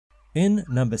In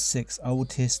number 6, I will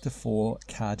test the 4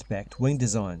 card-backed wing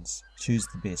designs. Choose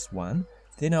the best one,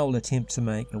 then I will attempt to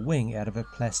make a wing out of a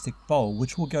plastic bowl,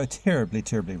 which will go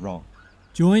terribly wrong.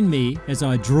 Join me as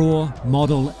I draw,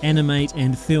 model, animate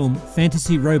and film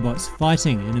fantasy robots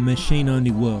fighting in a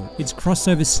machine-only world. It's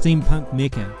crossover steampunk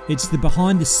mecha. It's the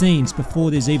behind the scenes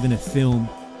before there's even a film.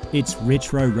 It's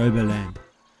retro Roboland.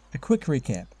 A quick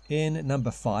recap. In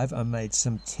number 5, I made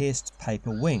some test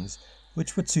paper wings,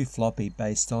 which were too floppy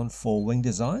based on 4 wing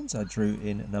designs I drew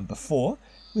in number 4,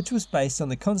 which was based on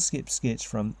the concept sketch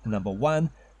from number 1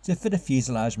 to fit a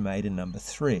fuselage made in number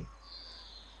 3.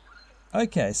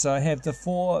 Okay, so I have the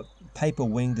 4 paper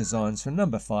wing designs from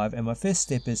number 5, and my first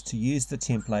step is to use the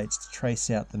templates to trace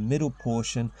out the middle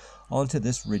portion onto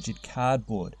this rigid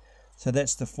cardboard. So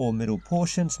that's the 4 middle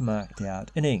portions marked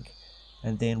out in ink.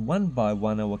 And then one by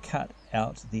one I will cut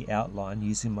out the outline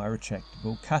using my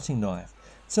retractable cutting knife,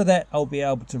 so that I'll be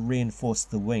able to reinforce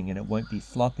the wing and it won't be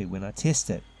floppy when I test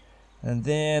it. And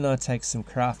then I take some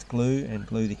craft glue and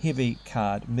glue the heavy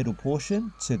card middle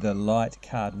portion to the light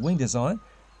card wing design,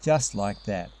 just like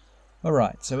that.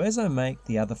 Alright, so as I make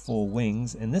the other 4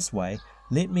 wings in this way,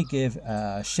 let me give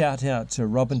a shout out to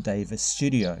Roboland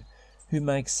Studio, who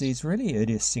makes these really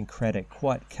idiosyncratic,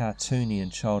 quite cartoony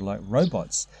and childlike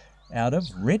robots out of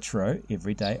retro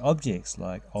everyday objects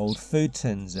like old food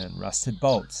tins and rusted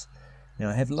bolts. Now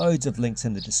I have loads of links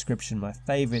in the description. My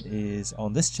favourite is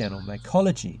on this channel,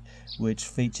 Macology, which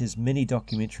features mini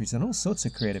documentaries on all sorts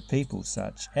of creative people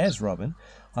such as Robin.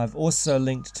 I've also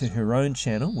linked to her own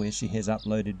channel where she has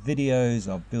uploaded videos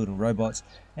of building robots,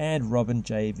 and Robin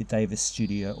J. Davis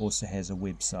Studio also has a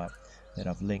website that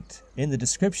I've linked in the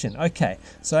description. Okay,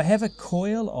 so I have a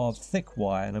coil of thick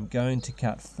wire and I'm going to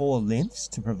cut 4 lengths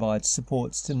to provide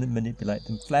supports to manipulate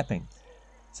them flapping.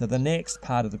 So the next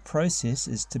part of the process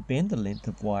is to bend the length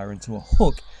of wire into a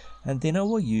hook, and then I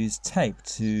will use tape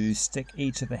to stick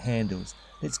each of the handles,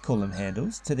 let's call them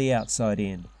handles, to the outside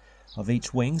end of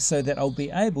each wing so that I'll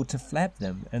be able to flap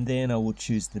them, and then I will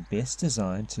choose the best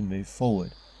design to move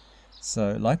forward.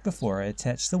 So like before, I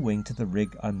attach the wing to the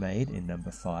rig I made in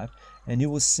number 5, and you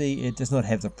will see it does not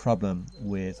have the problem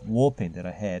with warping that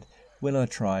I had when I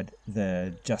tried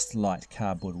the just light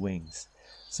cardboard wings.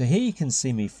 So here you can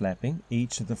see me flapping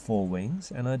each of the 4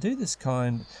 wings, and I do this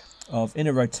kind of in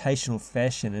a rotational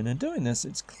fashion, and in doing this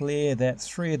it's clear that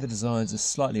 3 of the designs are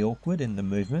slightly awkward in the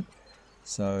movement.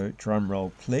 So drum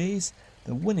roll please.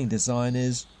 The winning design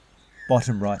is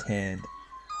bottom right hand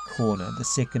corner, the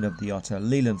second of the Otto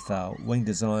Lilienthal wing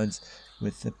designs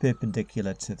with the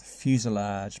perpendicular to the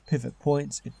fuselage pivot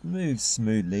points. It moves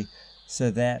smoothly,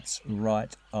 so that's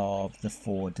right of the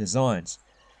 4 designs.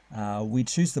 We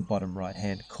choose the bottom right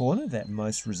hand corner that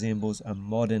most resembles a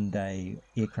modern day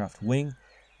aircraft wing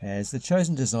as the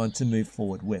chosen design to move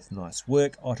forward with. Nice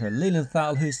work, Otto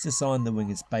Lilienthal, whose design the wing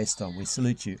is based on. We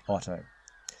salute you, Otto.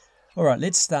 Alright,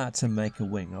 let's start to make a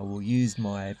wing. I will use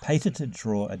my paper to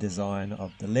draw a design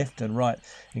of the left and right,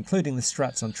 including the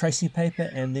struts on tracing paper,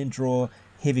 and then draw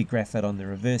heavy graphite on the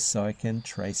reverse so I can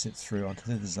trace it through onto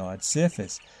the desired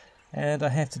surface. And I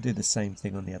have to do the same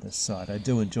thing on the other side. I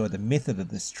do enjoy the method of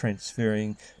this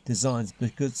transferring designs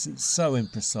because it's so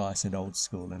imprecise and old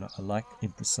school, and I like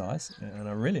imprecise and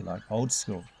I really like old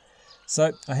school.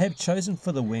 So I have chosen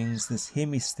for the wings this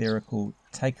hemispherical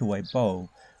takeaway bowl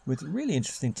with really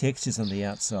interesting textures on the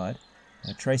outside.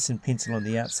 I trace in pencil on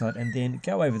the outside and then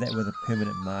go over that with a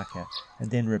permanent marker,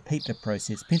 and then repeat the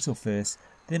process, pencil first,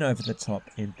 then over the top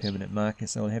in permanent marker.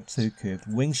 So I'll have 2 curved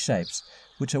wing shapes,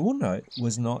 which I will note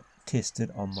was not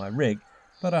tested on my rig,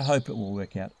 but I hope it will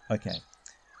work out okay.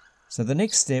 So the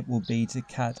next step will be to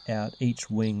cut out each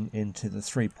wing into the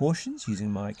 3 portions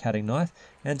using my cutting knife,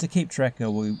 and to keep track I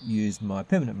will use my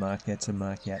permanent marker to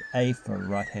mark out A for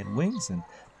right hand wings and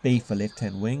B for left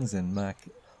hand wings, and mark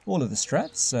all of the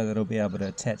struts so that I'll be able to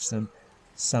attach them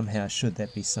somehow should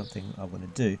that be something I want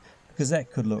to do, because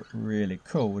that could look really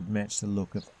cool, would match the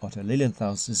look of Otto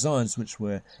Lilienthal's designs, which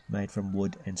were made from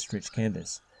wood and stretched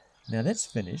canvas. Now that's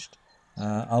finished.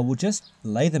 I will just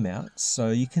lay them out so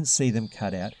you can see them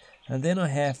cut out, and then I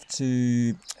have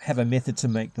to have a method to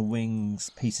make the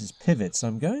wings pieces pivot. So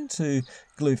I'm going to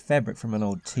glue fabric from an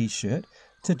old t-shirt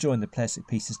to join the plastic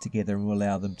pieces together and will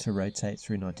allow them to rotate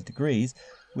through 90 degrees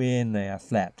when they are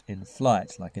flapped in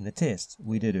flight, like in the test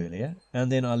we did earlier.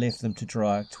 And then I left them to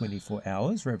dry 24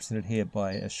 hours, represented here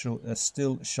by a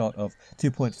still shot of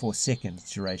 2.4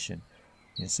 seconds duration.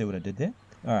 You see what I did there?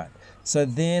 Alright, so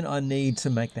then I need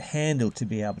to make the handle to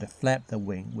be able to flap the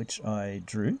wing, which I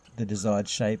drew the desired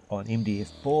shape on MDF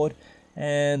board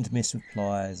and messed with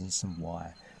pliers and some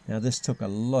wire. Now this took a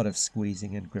lot of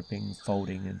squeezing and gripping,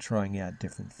 folding and trying out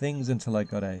different things until I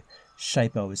got a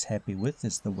shape I was happy with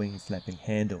as the wing flapping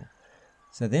handle.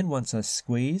 So then once I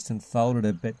squeezed and folded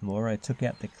a bit more, I took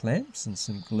out the clamps and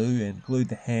some glue and glued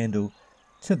the handle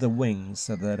to the wings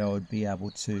so that I would be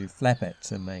able to flap it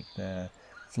to make the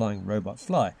flying robot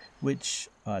fly, which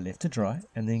I left to dry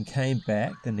and then came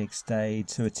back the next day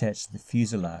to attach the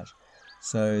fuselage.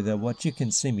 So what you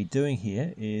can see me doing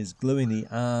here is gluing the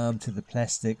arm to the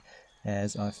plastic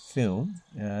as I film,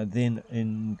 then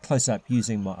in close-up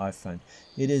using my iPhone.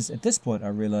 It is at this point I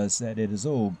realise that it has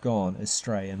all gone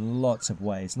astray in lots of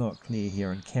ways, not clear here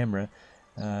on camera.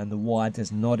 The wire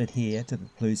does not adhere to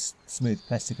the smooth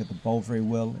plastic of the bowl very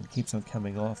well and keeps on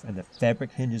coming off, and the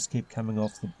fabric hinges keep coming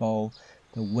off the bowl.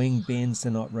 The wing bends do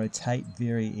not rotate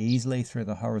very easily through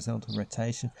the horizontal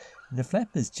rotation, and the flap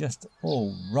is just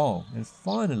all wrong. And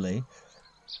finally,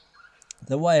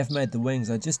 the way I've made the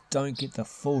wings, I just don't get the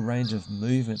full range of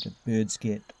movement that birds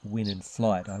get when in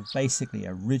flight. I'm basically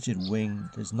a rigid wing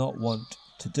that does not want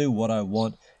to do what I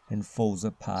want and falls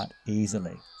apart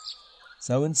easily.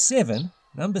 So in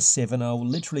number 7, I will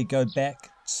literally go back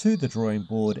to the drawing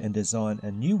board and design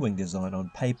a new wing design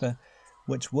on paper,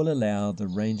 which will allow the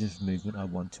range of movement I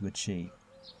want to achieve.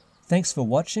 Thanks for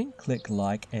watching. Click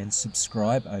like and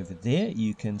subscribe over there.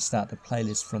 You can start the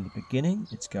playlist from the beginning.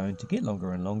 It's going to get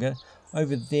longer and longer.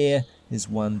 Over there is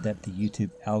one that the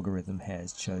YouTube algorithm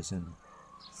has chosen.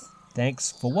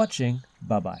 Thanks for watching.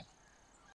 Bye-bye.